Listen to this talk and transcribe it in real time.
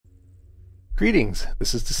Greetings,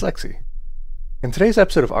 this is dslyecxi. In today's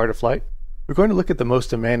episode of Art of Flight, we're going to look at the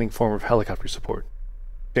most demanding form of helicopter support,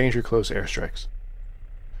 danger close airstrikes.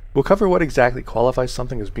 We'll cover what exactly qualifies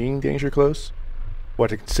something as being danger close,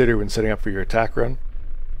 what to consider when setting up for your attack run,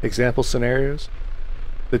 example scenarios,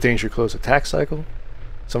 the danger close attack cycle,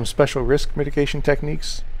 some special risk mitigation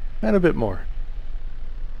techniques, and a bit more.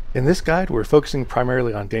 In this guide, we're focusing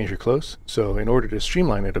primarily on danger close, so in order to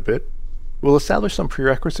streamline it a bit, we'll establish some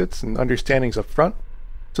prerequisites and understandings up front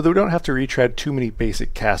so that we don't have to retread too many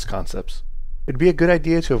basic CAS concepts. It'd be a good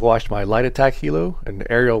idea to have watched my light attack helo and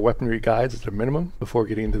aerial weaponry guides at a minimum before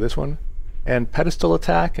getting into this one, and pedestal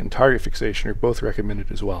attack and target fixation are both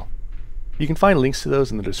recommended as well. You can find links to those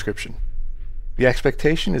in the description. The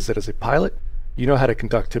expectation is that as a pilot, you know how to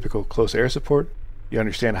conduct typical close air support, you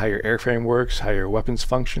understand how your airframe works, how your weapons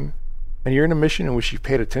function, and you're in a mission in which you've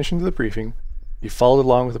paid attention to the briefing, you've followed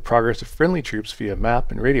along with the progress of friendly troops via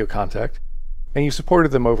map and radio contact, and you've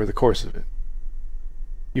supported them over the course of it.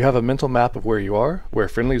 You have a mental map of where you are, where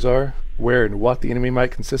friendlies are, where and what the enemy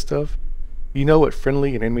might consist of. You know what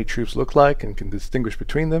friendly and enemy troops look like and can distinguish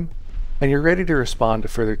between them, and you're ready to respond to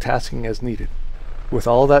further tasking as needed. With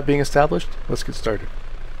all of that being established, let's get started.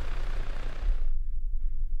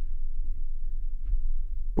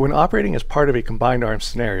 When operating as part of a combined arms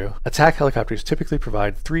scenario, attack helicopters typically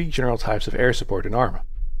provide three general types of air support in Arma.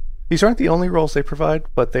 These aren't the only roles they provide,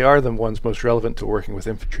 but they are the ones most relevant to working with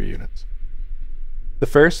infantry units. The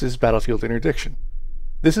first is battlefield interdiction.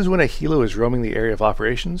 This is when a helo is roaming the area of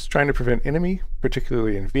operations, trying to prevent enemy,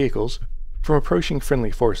 particularly in vehicles, from approaching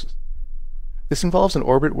friendly forces. This involves an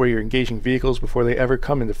orbit where you're engaging vehicles before they ever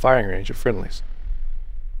come into firing range of friendlies.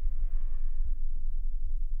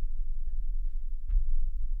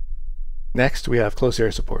 Next, we have close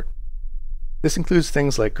air support. This includes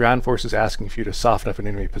things like ground forces asking for you to soften up an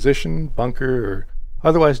enemy position, bunker, or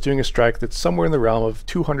otherwise doing a strike that's somewhere in the realm of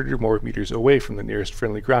 200 or more meters away from the nearest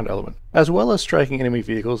friendly ground element, as well as striking enemy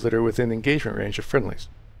vehicles that are within engagement range of friendlies.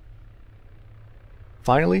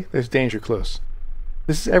 Finally, there's danger close.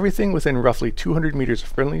 This is everything within roughly 200 meters of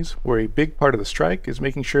friendlies, where a big part of the strike is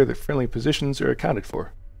making sure that friendly positions are accounted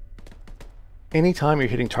for. Anytime you're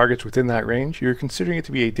hitting targets within that range, you're considering it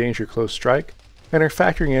to be a danger close strike, and are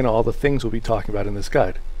factoring in all the things we'll be talking about in this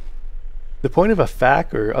guide. The point of a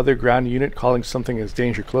FAC or other ground unit calling something as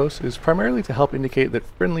danger close is primarily to help indicate that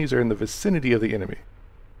friendlies are in the vicinity of the enemy.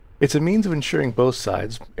 It's a means of ensuring both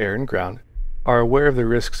sides, air and ground, are aware of the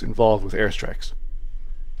risks involved with airstrikes.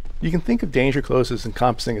 You can think of danger close as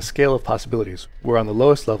encompassing a scale of possibilities, where on the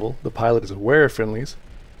lowest level, the pilot is aware of friendlies,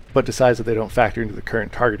 but decides that they don't factor into the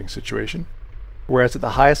current targeting situation, whereas at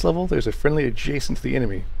the highest level, there's a friendly adjacent to the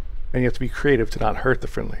enemy, and you have to be creative to not hurt the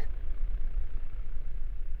friendly.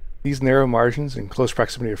 These narrow margins and close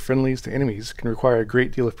proximity of friendlies to enemies can require a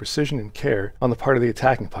great deal of precision and care on the part of the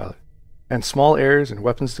attacking pilot, and small errors in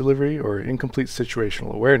weapons delivery or incomplete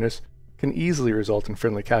situational awareness can easily result in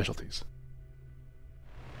friendly casualties.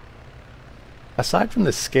 Aside from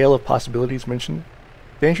the scale of possibilities mentioned,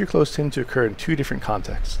 danger close tend to occur in two different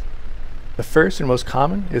contexts. The first and most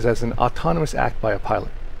common is as an autonomous act by a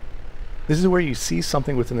pilot. This is where you see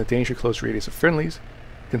something within the danger close radius of friendlies,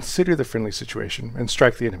 consider the friendly situation, and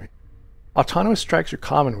strike the enemy. Autonomous strikes are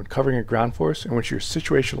common when covering a ground force in which your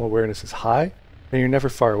situational awareness is high and you're never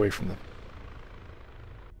far away from them.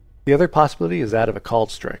 The other possibility is that of a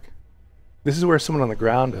called strike. This is where someone on the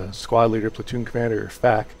ground, a squad leader, platoon commander, or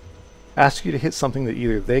FAC, asks you to hit something that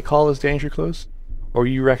either they call as danger close or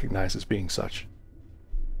you recognize as being such.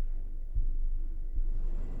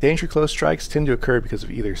 Danger close strikes tend to occur because of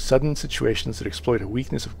either sudden situations that exploit a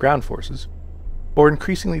weakness of ground forces, or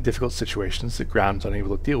increasingly difficult situations that ground is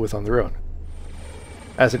unable to deal with on their own.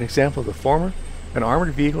 As an example of the former, an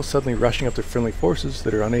armored vehicle suddenly rushing up to friendly forces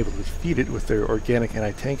that are unable to defeat it with their organic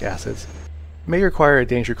anti-tank assets may require a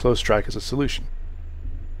danger close strike as a solution.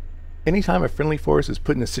 Anytime a friendly force is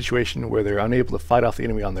put in a situation where they're unable to fight off the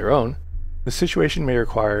enemy on their own, the situation may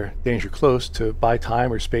require danger close to buy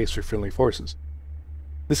time or space for friendly forces.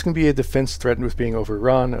 This can be a defense threatened with being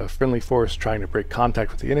overrun, a friendly force trying to break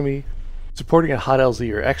contact with the enemy, supporting a hot LZ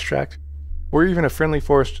or extract, or even a friendly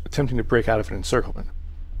force attempting to break out of an encirclement.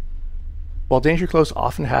 While danger close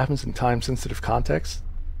often happens in time-sensitive contexts,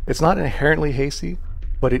 it's not inherently hasty,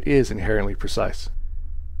 but it is inherently precise.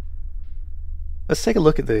 Let's take a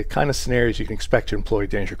look at the kind of scenarios you can expect to employ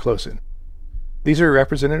danger close in. These are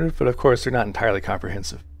representative, but of course they're not entirely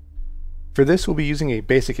comprehensive. For this, we'll be using a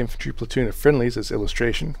basic infantry platoon of friendlies as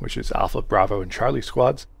illustration, which is Alpha, Bravo, and Charlie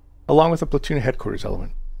squads, along with a platoon headquarters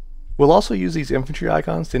element. We'll also use these infantry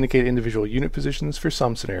icons to indicate individual unit positions for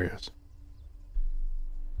some scenarios.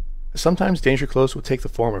 Sometimes danger close will take the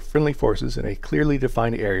form of friendly forces in a clearly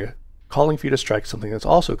defined area, calling for you to strike something that's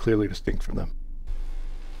also clearly distinct from them.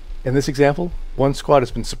 In this example, one squad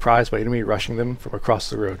has been surprised by enemy rushing them from across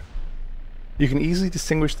the road. You can easily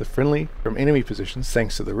distinguish the friendly from enemy positions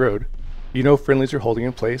thanks to the road. You know friendlies are holding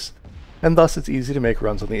in place, and thus it's easy to make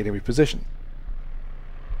runs on the enemy position.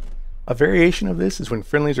 A variation of this is when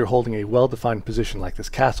friendlies are holding a well-defined position like this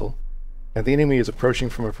castle, and the enemy is approaching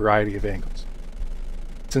from a variety of angles.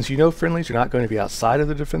 Since you know friendlies are not going to be outside of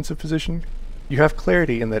the defensive position, you have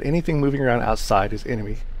clarity in that anything moving around outside is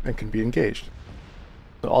enemy and can be engaged,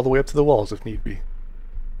 all the way up to the walls if need be.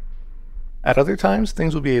 At other times,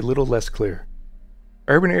 things will be a little less clear.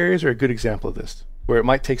 Urban areas are a good example of this, where it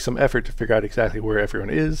might take some effort to figure out exactly where everyone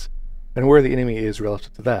is, and where the enemy is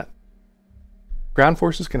relative to that. Ground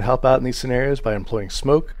forces can help out in these scenarios by employing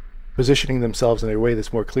smoke, positioning themselves in a way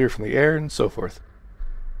that's more clear from the air, and so forth.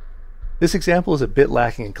 This example is a bit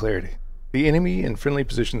lacking in clarity. The enemy and friendly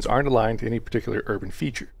positions aren't aligned to any particular urban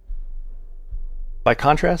feature. By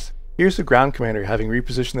contrast, here's the ground commander having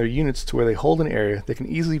repositioned their units to where they hold an area that can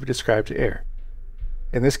easily be described to air.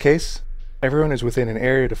 In this case, everyone is within an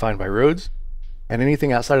area defined by roads, and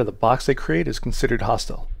anything outside of the box they create is considered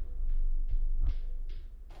hostile.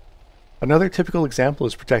 Another typical example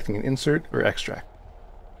is protecting an insert or extract.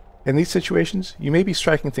 In these situations, you may be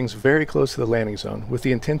striking things very close to the landing zone with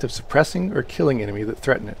the intent of suppressing or killing enemy that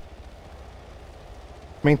threaten it.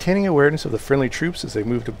 Maintaining awareness of the friendly troops as they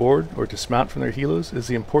move to board or dismount from their helos is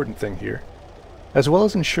the important thing here, as well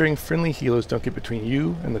as ensuring friendly helos don't get between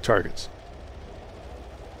you and the targets.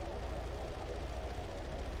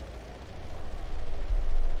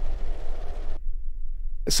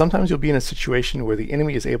 Sometimes you'll be in a situation where the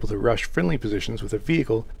enemy is able to rush friendly positions with a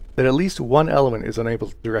vehicle that at least one element is unable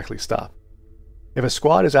to directly stop. If a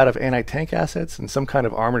squad is out of anti-tank assets and some kind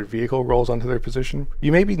of armored vehicle rolls onto their position,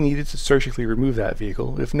 you may be needed to surgically remove that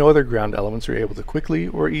vehicle if no other ground elements are able to quickly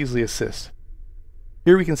or easily assist.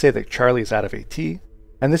 Here we can say that Charlie is out of AT,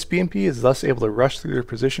 and this BMP is thus able to rush through their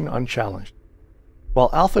position unchallenged. While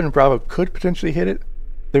Alpha and Bravo could potentially hit it,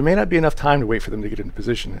 there may not be enough time to wait for them to get into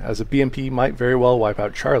position, as a BMP might very well wipe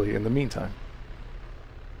out Charlie in the meantime.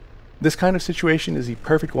 This kind of situation is the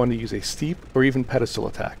perfect one to use a steep or even pedestal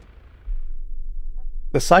attack.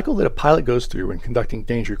 The cycle that a pilot goes through when conducting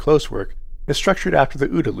danger close work is structured after the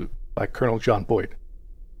OODA loop by Colonel John Boyd.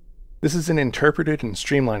 This is an interpreted and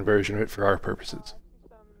streamlined version of it for our purposes.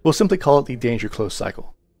 We'll simply call it the danger close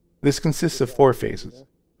cycle. This consists of 4 phases: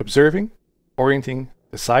 observing, orienting,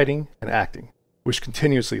 deciding, and acting, which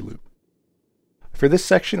continuously loop. For this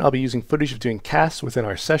section, I'll be using footage of doing casts within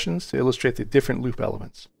our sessions to illustrate the different loop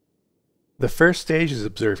elements. The first stage is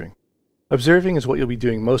observing. Observing is what you'll be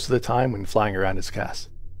doing most of the time when flying around as casts.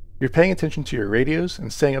 You're paying attention to your radios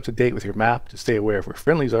and staying up to date with your map to stay aware of where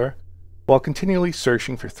friendlies are, while continually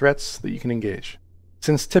searching for threats that you can engage.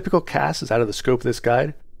 Since typical cast is out of the scope of this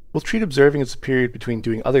guide, we'll treat observing as a period between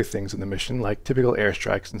doing other things in the mission like typical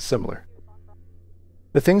airstrikes and similar.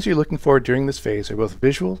 The things you're looking for during this phase are both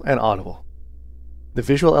visual and audible. The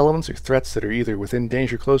visual elements are threats that are either within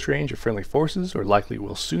danger close range of friendly forces or likely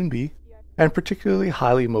will soon be, and particularly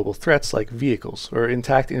highly mobile threats like vehicles or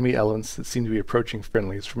intact enemy elements that seem to be approaching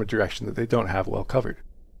friendlies from a direction that they don't have well covered.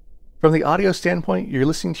 From the audio standpoint, you're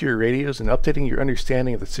listening to your radios and updating your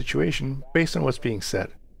understanding of the situation based on what's being said.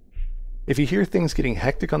 If you hear things getting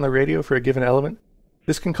hectic on the radio for a given element,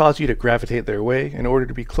 this can cause you to gravitate their way in order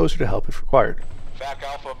to be closer to help if required. Back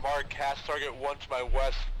Alpha, mark cast target 1 to my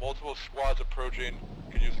west, multiple squads approaching.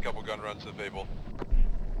 Could use a couple gun runs if able.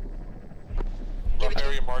 Rough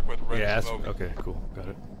area mark with red smoke. Okay, cool, got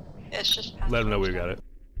it. It's just Let them know we got it.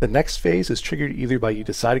 The next phase is triggered either by you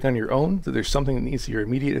deciding on your own that there's something that needs your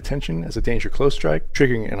immediate attention as a danger close strike,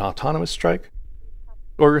 triggering an autonomous strike,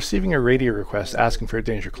 or receiving a radio request asking for a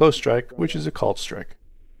danger close strike, which is a called strike.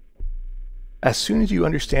 As soon as you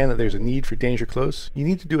understand that there's a need for danger close, you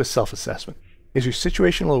need to do a self-assessment. Is your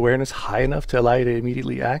situational awareness high enough to allow you to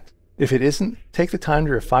immediately act? If it isn't, take the time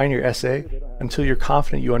to refine your essay until you're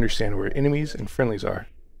confident you understand where enemies and friendlies are,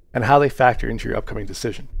 and how they factor into your upcoming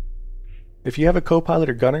decision. If you have a co-pilot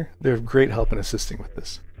or gunner, they're of great help in assisting with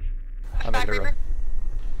this. Back, Reaper.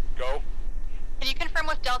 Go. Can you confirm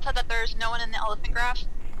with Delta that there's no one in the elephant grass?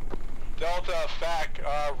 Delta, FAC,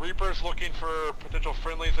 Reaper's looking for potential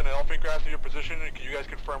friendlies in an elephant grass in your position. Can you guys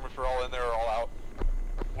confirm if we're all in there or all out?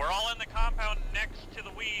 We're all in the compound next to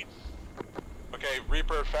the weeds. Okay,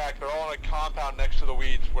 Reaper, FAC, they're all in a compound next to the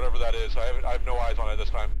weeds, whatever that is. I have no eyes on it this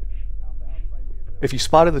time. If you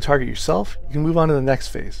spotted the target yourself, you can move on to the next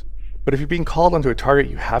phase. But if you're being called onto a target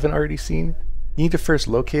you haven't already seen, you need to first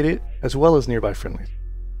locate it, as well as nearby friendlies.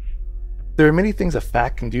 There are many things a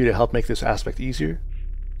FAC can do to help make this aspect easier,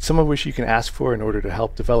 some of which you can ask for in order to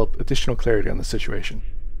help develop additional clarity on the situation.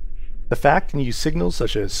 The FAC can use signals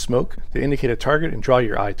such as smoke to indicate a target and draw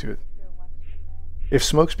your eye to it. If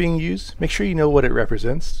smoke's being used, make sure you know what it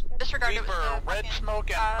represents. Disregard it was the red fucking,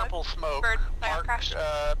 smoke and purple smoke. bird that Mark crashed.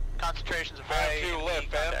 concentrations of Phantom 2 lit,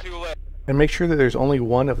 Phantom 2 lit. And make sure that there's only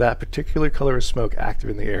one of that particular color of smoke active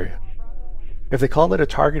in the area. If they call that a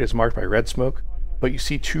target is marked by red smoke, but you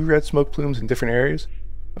see 2 red smoke plumes in different areas,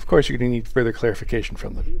 of course you're going to need further clarification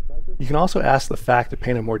from them. You can also ask the FAC to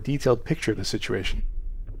paint a more detailed picture of the situation,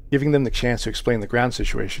 giving them the chance to explain the ground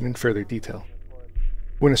situation in further detail.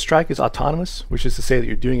 When a strike is autonomous, which is to say that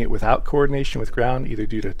you're doing it without coordination with ground either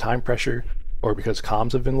due to time pressure or because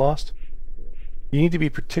comms have been lost, you need to be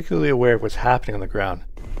particularly aware of what's happening on the ground.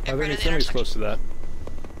 In Are there front any of the friendlies close to that?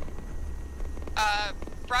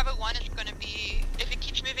 Bravo 1 is going to be, if it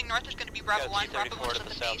keeps moving north, it's going to be Bravo 1. Bravo 1 is at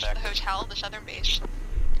the base of the hotel, the southern base.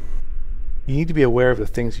 You need to be aware of the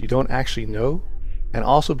things you don't actually know, and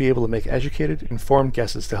also be able to make educated, informed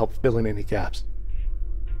guesses to help fill in any gaps.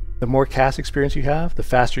 The more cast experience you have, the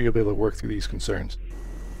faster you'll be able to work through these concerns.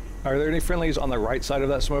 Are there any friendlies on the right side of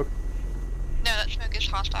that smoke? No, that smoke is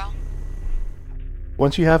hostile.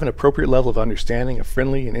 Once you have an appropriate level of understanding of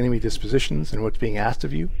friendly and enemy dispositions and what's being asked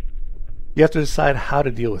of you, you have to decide how to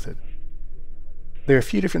deal with it. There are a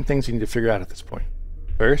few different things you need to figure out at this point.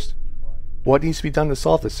 First, what needs to be done to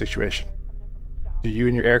solve this situation? Do you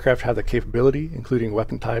and your aircraft have the capability, including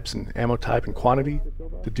weapon types and ammo type and quantity,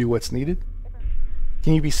 to do what's needed?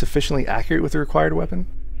 Can you be sufficiently accurate with the required weapon?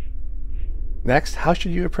 Next, how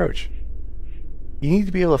should you approach? You need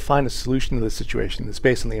to be able to find a solution to the situation that's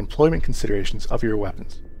based on the employment considerations of your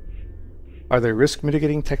weapons. Are there risk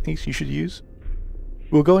mitigating techniques you should use?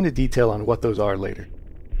 We'll go into detail on what those are later.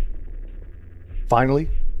 Finally,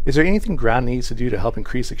 is there anything ground needs to do to help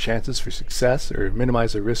increase the chances for success or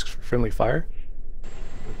minimize the risks for friendly fire?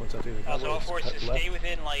 So all forces stay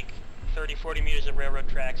within like 30-40 meters of railroad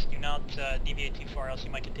tracks. Do not deviate too far, else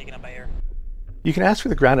you might get taken up by air. You can ask for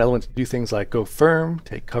the ground element to do things like go firm,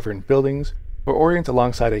 take cover in buildings, or orient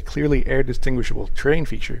alongside a clearly air distinguishable terrain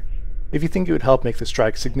feature if you think it would help make the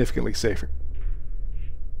strike significantly safer.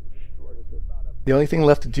 The only thing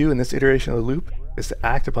left to do in this iteration of the loop is to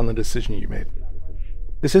act upon the decision you made.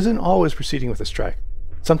 This isn't always proceeding with a strike.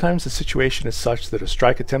 Sometimes the situation is such that a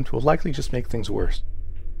strike attempt will likely just make things worse.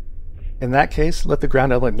 In that case, let the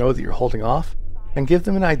ground element know that you're holding off, and give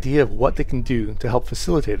them an idea of what they can do to help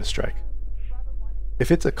facilitate a strike.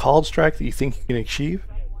 If it's a called strike that you think you can achieve,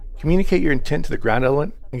 communicate your intent to the ground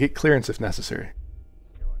element and get clearance if necessary.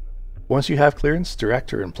 Once you have clearance,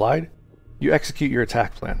 direct or implied, you execute your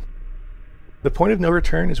attack plan. The point of no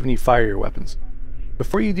return is when you fire your weapons.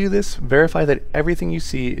 Before you do this, verify that everything you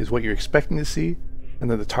see is what you're expecting to see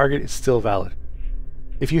and that the target is still valid.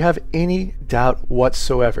 If you have any doubt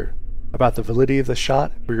whatsoever about the validity of the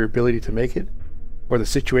shot or your ability to make it, or the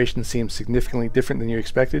situation seems significantly different than you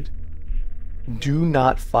expected, do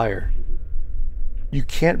not fire. You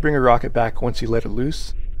can't bring a rocket back once you let it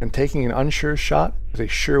loose, and taking an unsure shot is a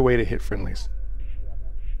sure way to hit friendlies.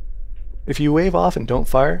 If you wave off and don't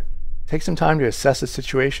fire, take some time to assess the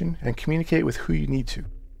situation and communicate with who you need to.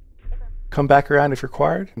 Come back around if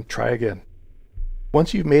required and try again.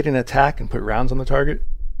 Once you've made an attack and put rounds on the target,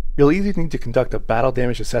 you'll either need to conduct a battle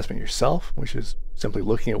damage assessment yourself, which is simply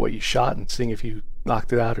looking at what you shot and seeing if you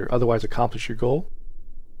knocked it out or otherwise accomplished your goal,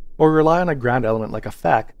 or rely on a ground element like a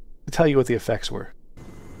FAC to tell you what the effects were.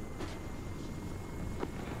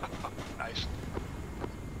 Nice.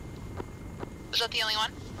 Is that the only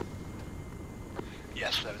one?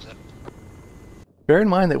 Yes, that is it. Bear in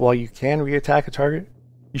mind that while you can re-attack a target,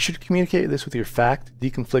 you should communicate this with your FAC to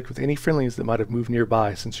deconflict with any friendlies that might have moved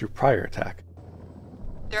nearby since your prior attack.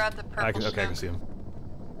 They're at the purple I can see them.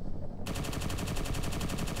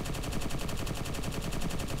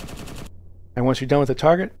 And once you're done with the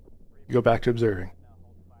target, you go back to observing.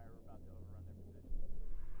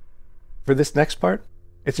 For this next part,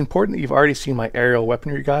 it's important that you've already seen my aerial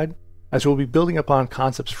weaponry guide, as we'll be building upon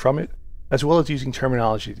concepts from it, as well as using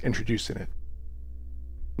terminology introduced in it.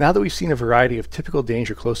 Now that we've seen a variety of typical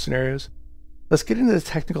danger close scenarios, let's get into the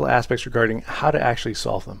technical aspects regarding how to actually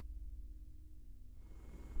solve them.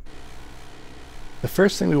 The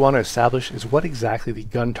first thing we want to establish is what exactly the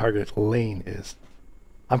gun target lane is.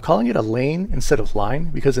 I'm calling it a lane instead of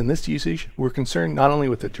line because in this usage we're concerned not only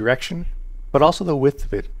with the direction, but also the width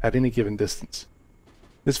of it at any given distance.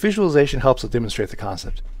 This visualization helps to demonstrate the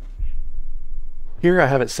concept. Here I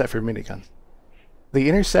have it set for miniguns. The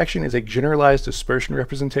intersection is a generalized dispersion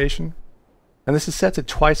representation, and this is set to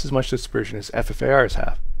twice as much dispersion as FFARs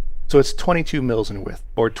have, so it's 22 mils in width,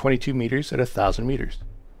 or 22 meters at 1,000 meters.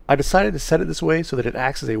 I decided to set it this way so that it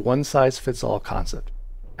acts as a one-size-fits-all concept.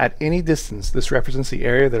 At any distance, this represents the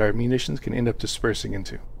area that our munitions can end up dispersing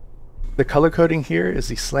into. The color coding here is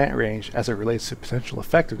the slant range as it relates to potential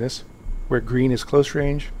effectiveness, where green is close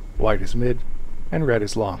range, white is mid, and red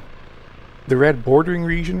is long. The red bordering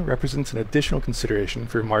region represents an additional consideration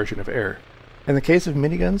for margin of error. In the case of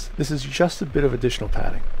miniguns, this is just a bit of additional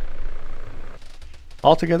padding.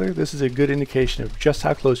 Altogether, this is a good indication of just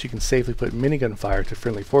how close you can safely put minigun fire to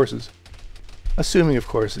friendly forces, assuming of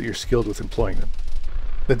course that you're skilled with employing them.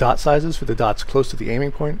 The dot sizes for the dots close to the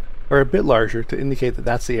aiming point are a bit larger to indicate that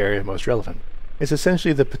that's the area most relevant. It's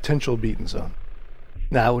essentially the potential beaten zone.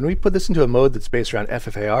 Now, when we put this into a mode that's based around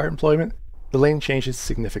FFAR employment, the lane changes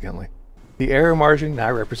significantly. The error margin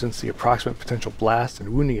now represents the approximate potential blast and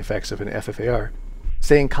wounding effects of an FFAR,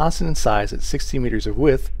 staying constant in size at 60 meters of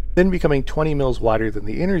width, then becoming 20 mils wider than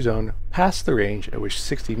the inner zone past the range at which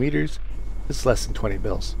 60 meters is less than 20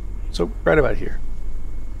 mils. So right about here.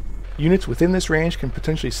 Units within this range can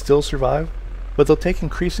potentially still survive, but they'll take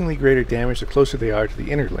increasingly greater damage the closer they are to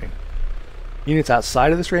the inner lane. Units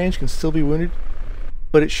outside of this range can still be wounded,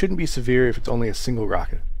 but it shouldn't be severe if it's only a single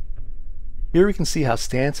rocket. Here we can see how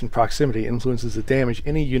stance and proximity influences the damage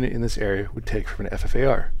any unit in this area would take from an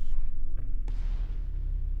FFAR.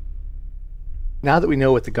 Now that we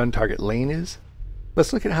know what the gun target lane is,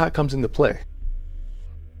 let's look at how it comes into play.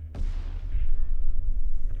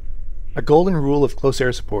 A golden rule of close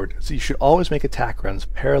air support is that you should always make attack runs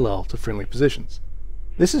parallel to friendly positions.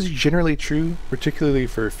 This is generally true, particularly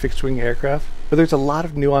for fixed-wing aircraft, but there's a lot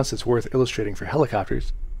of nuance that's worth illustrating for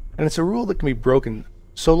helicopters, and it's a rule that can be broken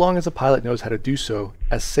so long as the pilot knows how to do so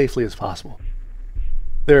as safely as possible.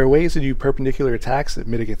 There are ways to do perpendicular attacks that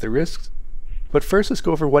mitigate the risks, but first let's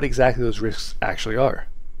go over what exactly those risks actually are.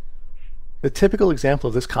 The typical example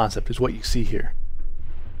of this concept is what you see here.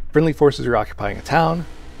 Friendly forces are occupying a town,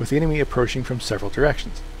 with the enemy approaching from several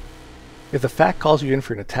directions. If the FAC calls you in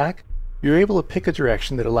for an attack, you're able to pick a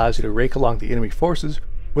direction that allows you to rake along the enemy forces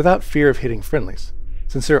without fear of hitting friendlies.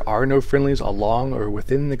 Since there are no friendlies along or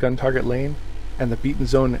within the gun target lane, and the beaten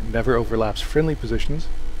zone never overlaps friendly positions,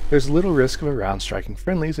 there's little risk of a round striking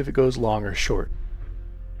friendlies if it goes long or short.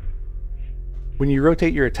 When you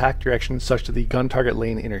rotate your attack direction such that the gun target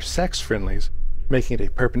lane intersects friendlies, making it a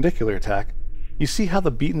perpendicular attack, you see how the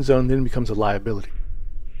beaten zone then becomes a liability.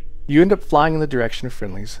 You end up flying in the direction of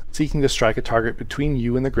friendlies, seeking to strike a target between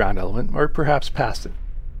you and the ground element, or perhaps past it.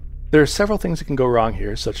 There are several things that can go wrong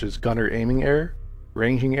here, such as gunner aiming error,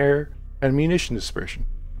 ranging error, and munition dispersion.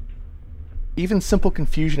 Even simple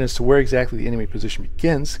confusion as to where exactly the enemy position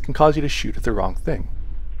begins can cause you to shoot at the wrong thing.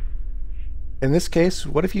 In this case,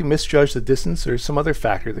 what if you misjudge the distance or some other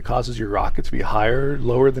factor that causes your rocket to be higher or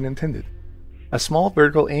lower than intended? A small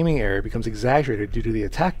vertical aiming error becomes exaggerated due to the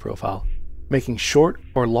attack profile, making short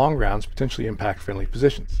or long rounds potentially impact friendly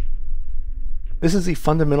positions. This is the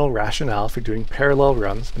fundamental rationale for doing parallel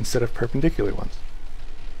runs instead of perpendicular ones.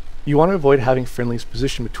 You want to avoid having friendlies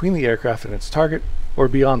positioned between the aircraft and its target, or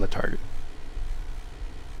beyond the target.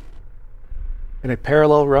 In a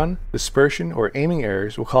parallel run, dispersion or aiming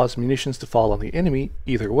errors will cause munitions to fall on the enemy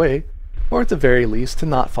either way, or at the very least to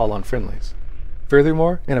not fall on friendlies.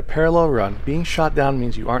 Furthermore, in a parallel run, being shot down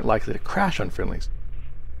means you aren't likely to crash on friendlies.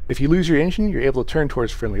 If you lose your engine, you're able to turn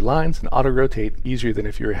towards friendly lines and auto-rotate easier than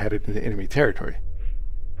if you were headed into enemy territory.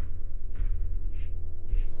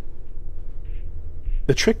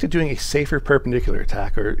 The trick to doing a safer perpendicular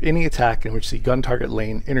attack, or any attack in which the gun target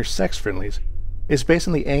lane intersects friendlies, is based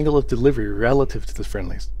on the angle of delivery relative to the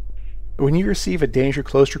friendlies. When you receive a danger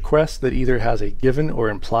close request that either has a given or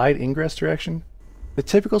implied ingress direction, the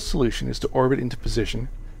typical solution is to orbit into position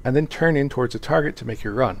and then turn in towards a target to make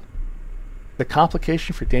your run. The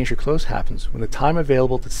complication for danger close happens when the time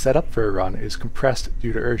available to set up for a run is compressed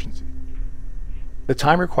due to urgency. The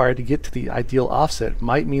time required to get to the ideal offset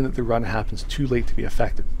might mean that the run happens too late to be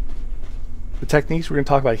effective. The techniques we're going to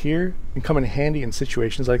talk about here can come in handy in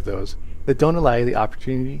situations like those that don't allow you the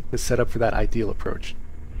opportunity to set up for that ideal approach.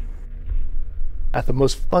 At the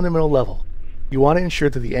most fundamental level, you want to ensure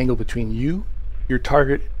that the angle between you, your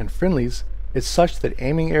target, and friendlies is such that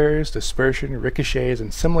aiming errors, dispersion, ricochets,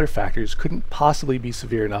 and similar factors couldn't possibly be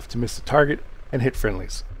severe enough to miss the target and hit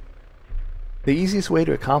friendlies. The easiest way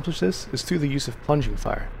to accomplish this is through the use of plunging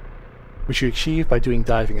fire, which you achieve by doing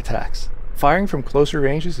diving attacks. Firing from closer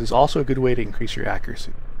ranges is also a good way to increase your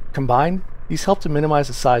accuracy. Combined, these help to minimize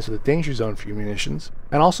the size of the danger zone for your munitions,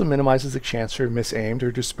 and also minimizes the chance for misaimed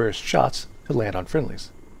or dispersed shots to land on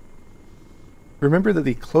friendlies. Remember that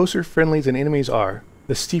the closer friendlies and enemies are,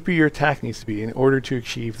 the steeper your attack needs to be in order to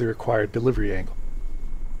achieve the required delivery angle.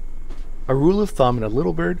 A rule of thumb in a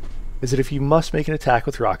little bird is that if you must make an attack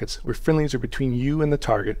with rockets where friendlies are between you and the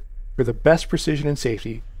target, for the best precision and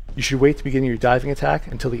safety, you should wait to begin your diving attack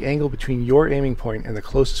until the angle between your aiming point and the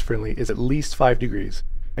closest friendly is at least 5 degrees,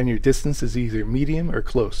 and your distance is either medium or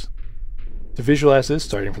close. To visualize this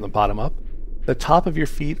starting from the bottom up, the top of your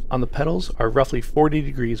feet on the pedals are roughly 40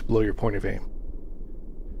 degrees below your point of aim.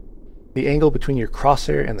 The angle between your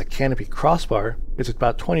crosshair and the canopy crossbar is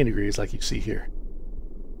about 20 degrees like you see here.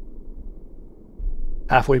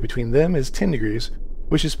 Halfway between them is 10 degrees,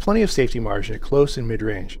 which is plenty of safety margin at close and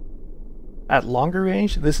mid-range. At longer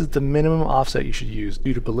range, this is the minimum offset you should use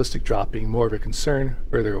due to ballistic drop being more of a concern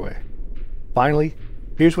further away. Finally,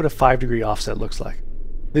 here's what a 5-degree offset looks like.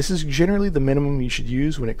 This is generally the minimum you should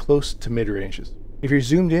use when at close to mid-ranges. If you're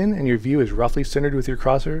zoomed in and your view is roughly centered with your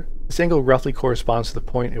crosshair, this angle roughly corresponds to the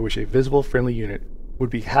point at which a visible friendly unit would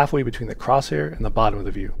be halfway between the crosshair and the bottom of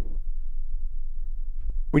the view.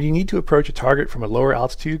 When you need to approach a target from a lower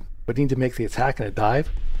altitude but need to make the attack in a dive,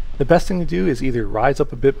 the best thing to do is either rise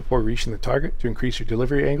up a bit before reaching the target to increase your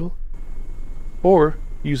delivery angle, or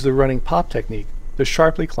use the running pop technique to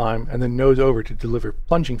sharply climb and then nose over to deliver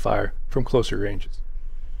plunging fire from closer ranges.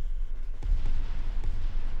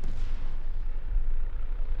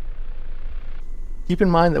 Keep in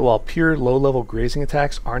mind that while pure low-level grazing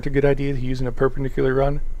attacks aren't a good idea to use in a perpendicular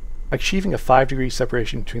run, achieving a 5-degree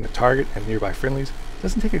separation between the target and nearby friendlies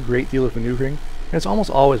doesn't take a great deal of maneuvering, and it's almost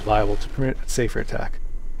always viable to permit a safer attack.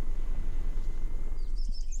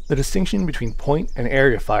 The distinction between point and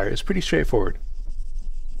area fire is pretty straightforward.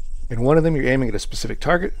 In one of them you're aiming at a specific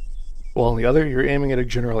target, while in the other you're aiming at a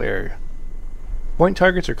general area. Point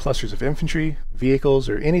targets are clusters of infantry, vehicles,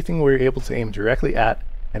 or anything where you're able to aim directly at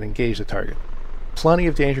and engage the target. Plenty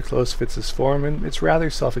of danger close fits this form, and it's rather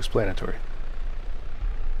self-explanatory.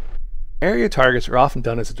 Area targets are often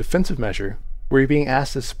done as a defensive measure, where you're being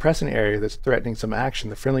asked to suppress an area that's threatening some action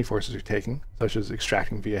the friendly forces are taking, such as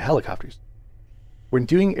extracting via helicopters. When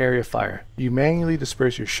doing area fire, you manually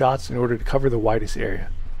disperse your shots in order to cover the widest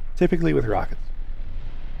area, typically with rockets.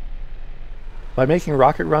 By making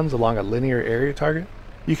rocket runs along a linear area target,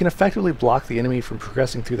 you can effectively block the enemy from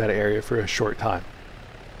progressing through that area for a short time.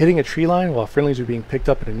 Hitting a tree line while friendlies are being picked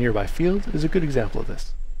up in a nearby field is a good example of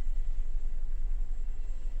this.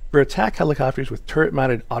 For attack helicopters with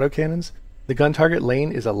turret-mounted autocannons, the gun target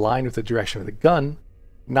lane is aligned with the direction of the gun,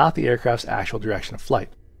 not the aircraft's actual direction of flight.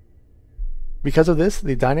 Because of this,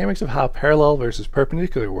 the dynamics of how parallel versus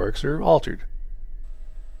perpendicular works are altered.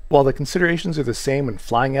 While the considerations are the same when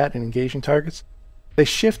flying at and engaging targets, they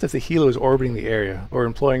shift if the helo is orbiting the area or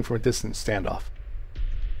employing from a distance standoff.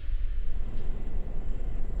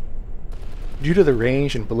 Due to the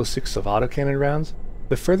range and ballistics of autocannon rounds,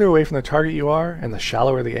 the further away from the target you are and the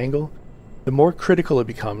shallower the angle, the more critical it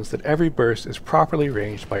becomes that every burst is properly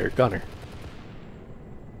ranged by your gunner.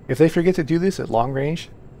 If they forget to do this at long range,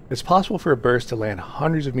 it's possible for a burst to land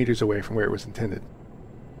hundreds of meters away from where it was intended.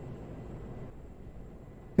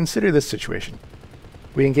 Consider this situation.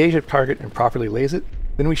 We engage a target and properly laze it,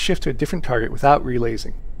 then we shift to a different target without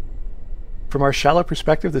relazing. From our shallow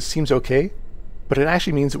perspective, this seems okay, but it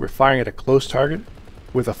actually means that we're firing at a close target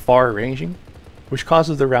with a far ranging, which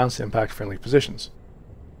causes the rounds to impact friendly positions.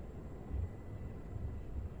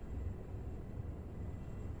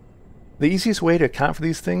 The easiest way to account for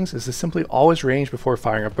these things is to simply always range before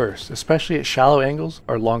firing a burst, especially at shallow angles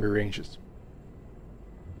or longer ranges.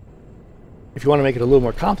 If you want to make it a little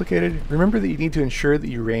more complicated, remember that you need to ensure that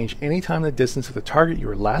you range anytime the distance of the target you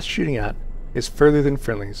were last shooting at is further than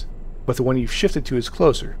friendlies, but the one you've shifted to is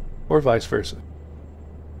closer, or vice versa.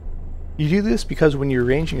 You do this because when your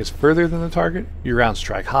ranging is further than the target, your rounds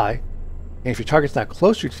strike high, and if your target's not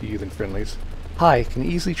closer to you than friendlies, high can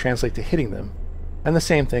easily translate to hitting them, and the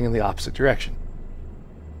same thing in the opposite direction.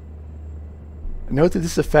 Note that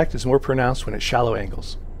this effect is more pronounced when at shallow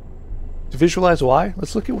angles. To visualize why,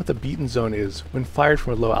 let's look at what the beaten zone is when fired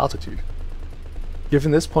from a low altitude.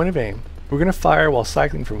 Given this point of aim, we're going to fire while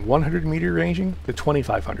cycling from 100 meter ranging to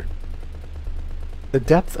 2500. The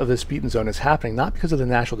depth of this beaten zone is happening not because of the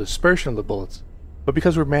natural dispersion of the bullets, but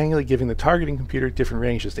because we're manually giving the targeting computer different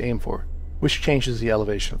ranges to aim for, which changes the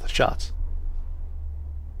elevation of the shots.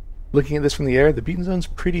 Looking at this from the air, the beaten zone's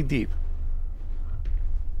pretty deep.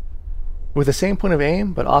 With the same point of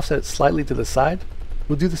aim, but offset slightly to the side,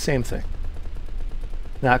 we'll do the same thing.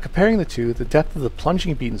 Now, comparing the two, the depth of the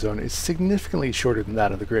plunging beaten zone is significantly shorter than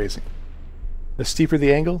that of the grazing. The steeper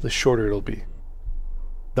the angle, the shorter it'll be.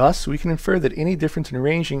 Thus, we can infer that any difference in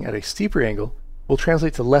ranging at a steeper angle will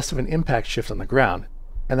translate to less of an impact shift on the ground,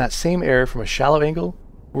 and that same error from a shallow angle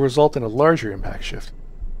will result in a larger impact shift.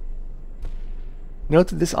 Note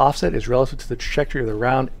that this offset is relative to the trajectory of the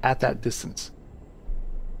round at that distance.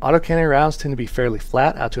 Autocannon rounds tend to be fairly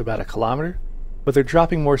flat out to about 1 kilometer, but they're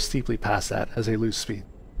dropping more steeply past that as they lose speed.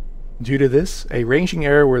 Due to this, a ranging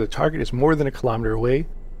area where the target is more than 1 kilometer away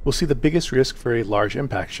will see the biggest risk for a large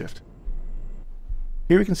impact shift.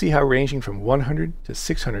 Here we can see how ranging from 100 to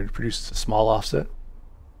 600 produces a small offset,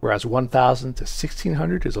 whereas 1000 to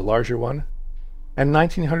 1600 is a larger one, and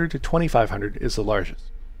 1900 to 2500 is the largest.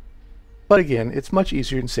 But again, it's much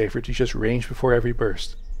easier and safer to just range before every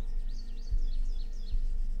burst.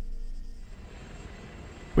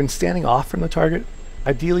 When standing off from the target,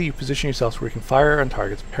 ideally you position yourself where you can fire on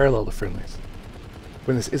targets parallel to friendlies.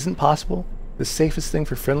 When this isn't possible, the safest thing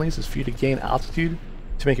for friendlies is for you to gain altitude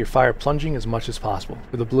to make your fire plunging as much as possible,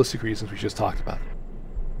 for the ballistic reasons we just talked about.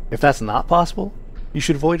 If that's not possible, you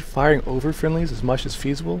should avoid firing over friendlies as much as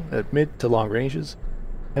feasible at mid to long ranges,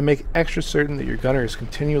 and make extra certain that your gunner is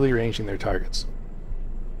continually ranging their targets.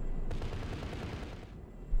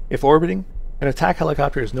 If orbiting, an attack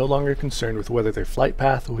helicopter is no longer concerned with whether their flight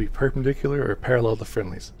path will be perpendicular or parallel to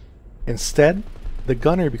friendlies. Instead, the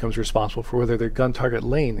gunner becomes responsible for whether their gun target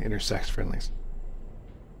lane intersects friendlies.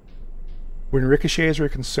 When ricochets are a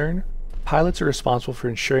concern, pilots are responsible for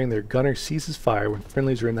ensuring their gunner ceases fire when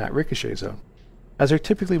friendlies are in that ricochet zone, as they're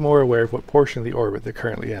typically more aware of what portion of the orbit they're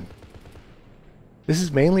currently in. This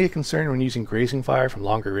is mainly a concern when using grazing fire from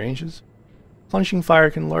longer ranges. Plunging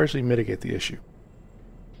fire can largely mitigate the issue.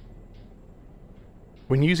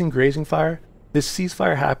 When using grazing fire, this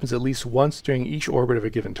ceasefire happens at least once during each orbit of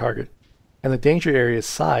a given target, and the danger area's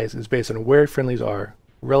size is based on where friendlies are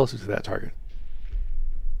relative to that target.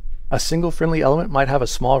 A single friendly element might have a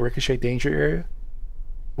small ricochet danger area,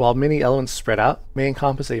 while many elements spread out may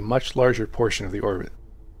encompass a much larger portion of the orbit.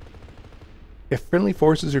 If friendly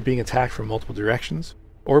forces are being attacked from multiple directions,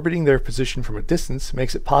 orbiting their position from a distance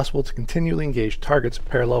makes it possible to continually engage targets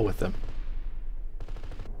parallel with them.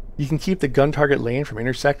 You can keep the gun target lane from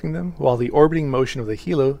intersecting them, while the orbiting motion of the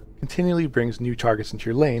helo continually brings new targets into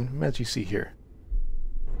your lane, as you see here.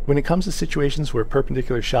 When it comes to situations where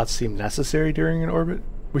perpendicular shots seem necessary during an orbit,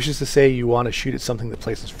 which is to say you want to shoot at something that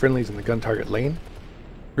places friendlies in the gun target lane,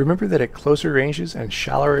 remember that at closer ranges and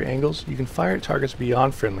shallower angles you can fire at targets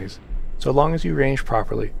beyond friendlies, so long as you range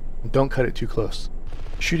properly and don't cut it too close.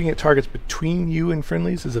 Shooting at targets between you and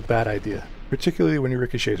friendlies is a bad idea, particularly when your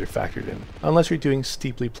ricochets are factored in, unless you're doing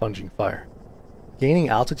steeply plunging fire. Gaining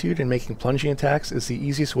altitude and making plunging attacks is the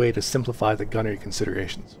easiest way to simplify the gunnery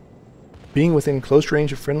considerations. Being within close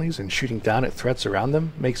range of friendlies and shooting down at threats around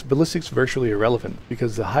them makes ballistics virtually irrelevant,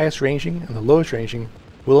 because the highest ranging and the lowest ranging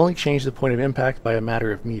will only change the point of impact by a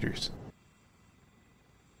matter of meters.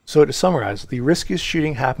 So to summarize, the riskiest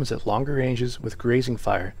shooting happens at longer ranges with grazing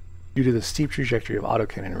fire due to the steep trajectory of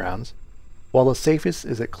autocannon rounds, while the safest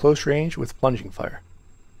is at close range with plunging fire.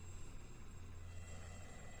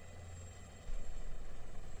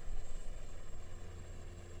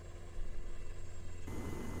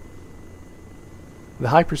 The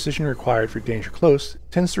high precision required for danger close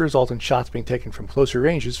tends to result in shots being taken from closer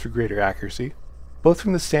ranges for greater accuracy, both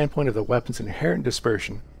from the standpoint of the weapon's inherent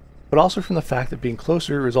dispersion, but also from the fact that being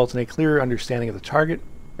closer results in a clearer understanding of the target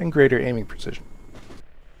and greater aiming precision.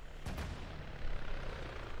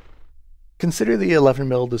 Consider the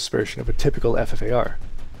 11mm dispersion of a typical FFAR.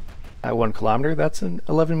 At 1 kilometer, that's an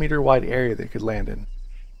 11-meter wide area that you could land in,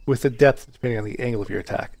 with the depth depending on the angle of your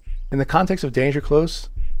attack. In the context of danger close,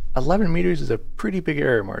 11 meters is a pretty big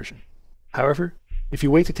error margin. However, if you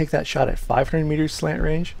wait to take that shot at 500 meters slant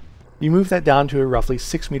range, you move that down to a roughly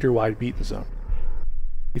 6-meter wide beaten zone.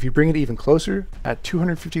 If you bring it even closer, at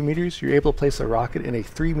 250 meters, you're able to place the rocket in a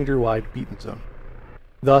 3-meter wide beaten zone.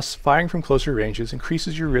 Thus, firing from closer ranges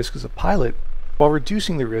increases your risk as a pilot while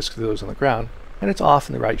reducing the risk to those on the ground, and it's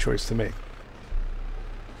often the right choice to make.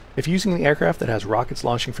 If using an aircraft that has rockets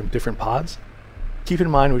launching from different pods, keep in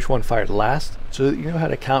mind which one fired last so that you know how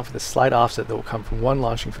to account for the slight offset that will come from one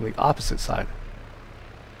launching from the opposite side.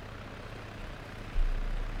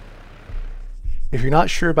 If you're not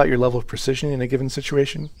sure about your level of precision in a given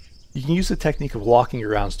situation, you can use the technique of walking your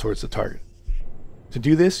rounds towards the target. To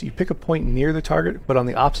do this, you pick a point near the target but on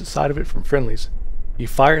the opposite side of it from friendlies, you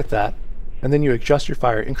fire at that, and then you adjust your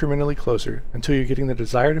fire incrementally closer until you're getting the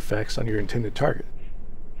desired effects on your intended target.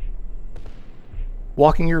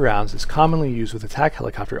 Walking your rounds is commonly used with attack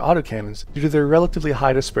helicopter autocannons due to their relatively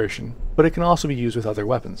high dispersion, but it can also be used with other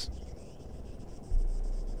weapons.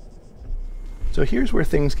 So here's where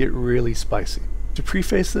things get really spicy. To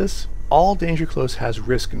preface this, all danger close has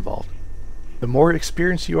risk involved. The more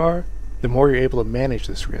experienced you are, the more you're able to manage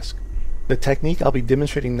this risk. The technique I'll be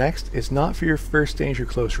demonstrating next is not for your first danger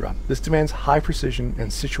close run. This demands high precision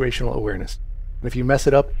and situational awareness. and if you mess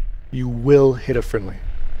it up, you will hit a friendly.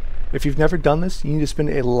 If you've never done this, you need to spend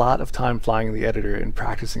a lot of time flying in the editor and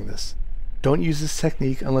practicing this. Don't use this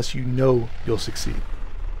technique unless you know you'll succeed.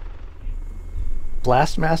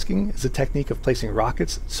 Blast masking is a technique of placing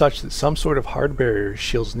rockets such that some sort of hard barrier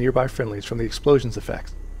shields nearby friendlies from the explosion's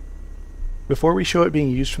effects. Before we show it being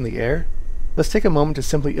used from the air, let's take a moment to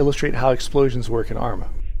simply illustrate how explosions work in Arma.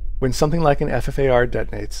 When something like an FFAR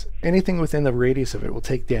detonates, anything within the radius of it will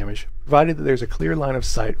take damage, provided that there's a clear line of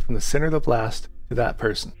sight from the center of the blast to that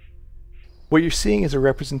person. What you're seeing is a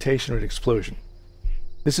representation of an explosion.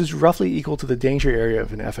 This is roughly equal to the danger area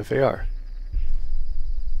of an FFAR.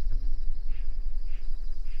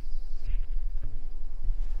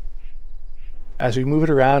 As we move it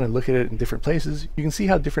around and look at it in different places, you can see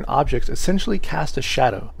how different objects essentially cast a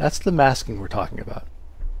shadow. That's the masking we're talking about.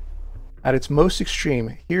 At its most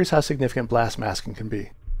extreme, here's how significant blast masking can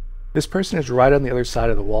be. This person is right on the other side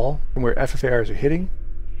of the wall from where FFARs are hitting,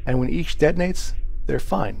 and when each detonates, they're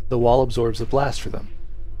fine. The wall absorbs the blast for them.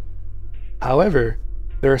 However,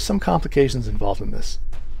 there are some complications involved in this.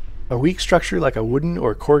 A weak structure like a wooden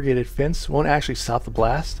or corrugated fence won't actually stop the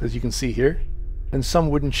blast, as you can see here, and some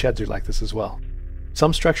wooden sheds are like this as well.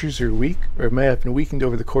 Some structures are weak or may have been weakened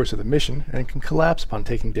over the course of the mission and can collapse upon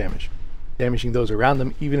taking damage, damaging those around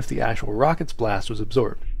them even if the actual rocket's blast was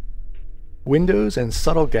absorbed. Windows and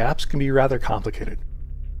subtle gaps can be rather complicated.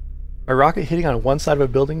 A rocket hitting on one side of a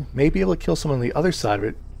building may be able to kill someone on the other side of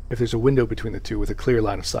it if there's a window between the two with a clear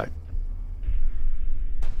line of sight.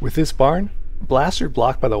 With this barn, blasts are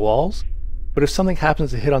blocked by the walls, but if something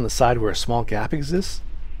happens to hit on the side where a small gap exists,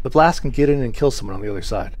 the blast can get in and kill someone on the other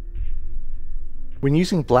side. When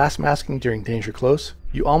using blast masking during danger close,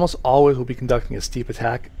 you almost always will be conducting a steep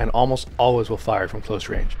attack and almost always will fire from close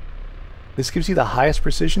range. This gives you the highest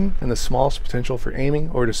precision and the smallest potential for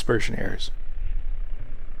aiming or dispersion errors.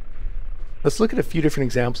 Let's look at a few different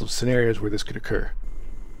examples of scenarios where this could occur.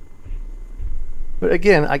 But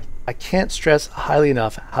again, I can't stress highly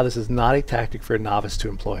enough how this is not a tactic for a novice to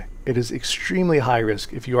employ. It is extremely high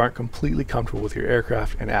risk if you aren't completely comfortable with your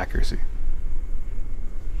aircraft and accuracy.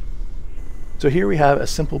 So here we have a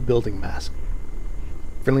simple building mask.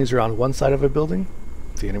 Friendlies are on one side of a building,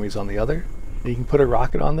 the enemy's on the other, and you can put a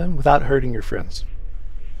rocket on them without hurting your friends.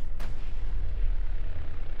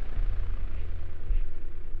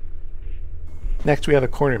 Next we have a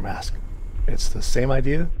corner mask. It's the same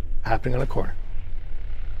idea, happening on a corner.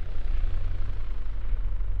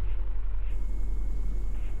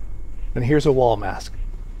 And here's a wall mask.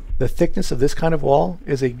 The thickness of this kind of wall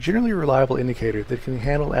is a generally reliable indicator that can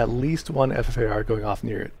handle at least one FFAR going off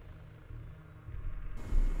near it.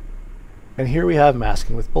 And here we have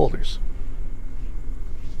masking with boulders.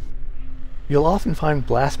 You'll often find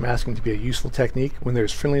blast masking to be a useful technique when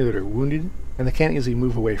there's friendly that are wounded and they can't easily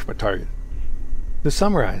move away from a target. To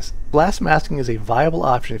summarize, blast masking is a viable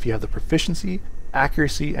option if you have the proficiency,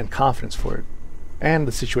 accuracy, and confidence for it, and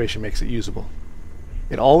the situation makes it usable.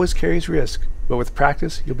 It always carries risk, but with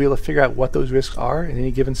practice, you'll be able to figure out what those risks are in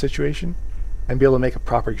any given situation and be able to make a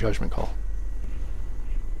proper judgment call.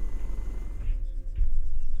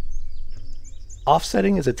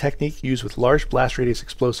 Offsetting is a technique used with large blast radius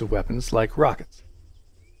explosive weapons like rockets.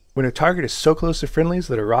 When a target is so close to friendlies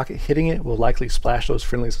that a rocket hitting it will likely splash those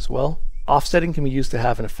friendlies as well, offsetting can be used to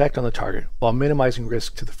have an effect on the target while minimizing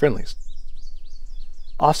risk to the friendlies.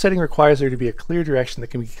 Offsetting requires there to be a clear direction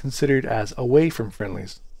that can be considered as away from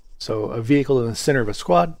friendlies, so a vehicle in the center of a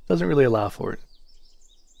squad doesn't really allow for it.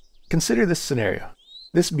 Consider this scenario.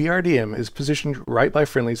 This BRDM is positioned right by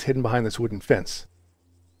friendlies hidden behind this wooden fence.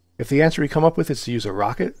 If the answer we come up with is to use a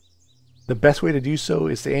rocket, the best way to do so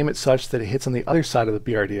is to aim it such that it hits on the other side of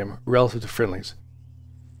the BRDM relative to friendlies,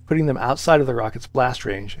 putting them outside of the rocket's blast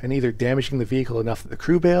range and either damaging the vehicle enough that the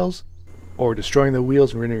crew bails, or destroying the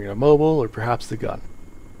wheels and rendering it immobile, or perhaps the gun.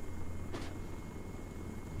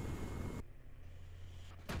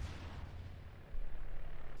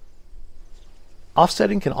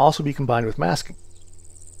 Offsetting can also be combined with masking.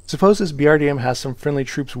 Suppose this BRDM has some friendly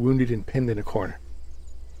troops wounded and pinned in a corner.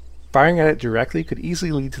 Firing at it directly could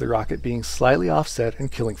easily lead to the rocket being slightly offset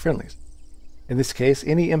and killing friendlies. In this case,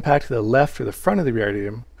 any impact to the left or the front of the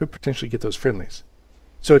BRDM could potentially get those friendlies.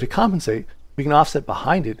 So to compensate, we can offset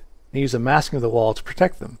behind it and use a masking of the wall to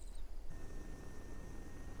protect them.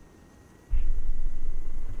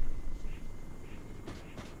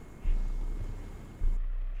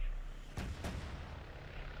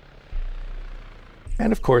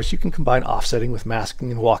 And of course, you can combine offsetting with masking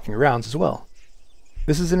and walking rounds as well.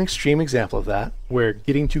 This is an extreme example of that, where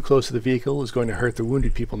getting too close to the vehicle is going to hurt the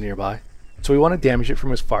wounded people nearby, so we want to damage it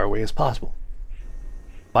from as far away as possible.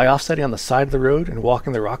 By offsetting on the side of the road and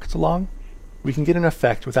walking the rockets along, we can get an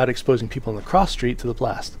effect without exposing people in the cross street to the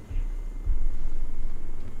blast.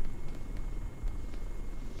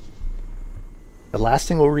 The last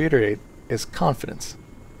thing we'll reiterate is confidence.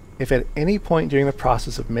 If at any point during the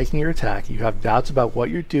process of making your attack you have doubts about what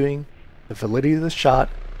you're doing, the validity of the shot,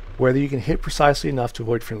 whether you can hit precisely enough to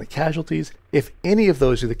avoid friendly casualties, if any of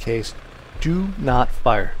those are the case, do not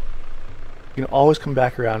fire. You can always come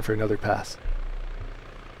back around for another pass.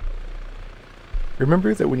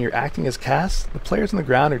 Remember that when you're acting as CAS, the players on the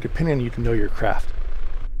ground are depending on you to know your craft.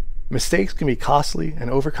 Mistakes can be costly,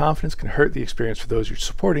 and overconfidence can hurt the experience for those you're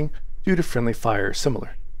supporting due to friendly fire or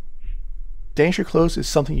similar. Danger close is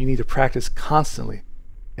something you need to practice constantly,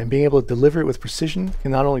 and being able to deliver it with precision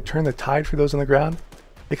can not only turn the tide for those on the ground,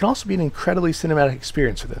 it can also be an incredibly cinematic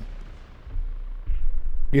experience for them.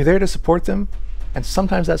 You're there to support them, and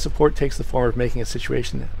sometimes that support takes the form of making a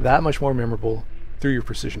situation that much more memorable through your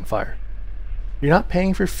precision fire. You're not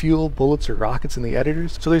paying for fuel, bullets, or rockets in the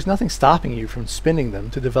editors, so there's nothing stopping you from spending them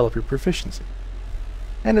to develop your proficiency.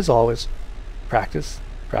 And as always, practice,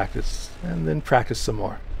 practice, and then practice some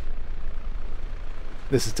more.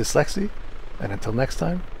 This is dslyecxi, and until next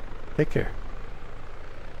time, take care.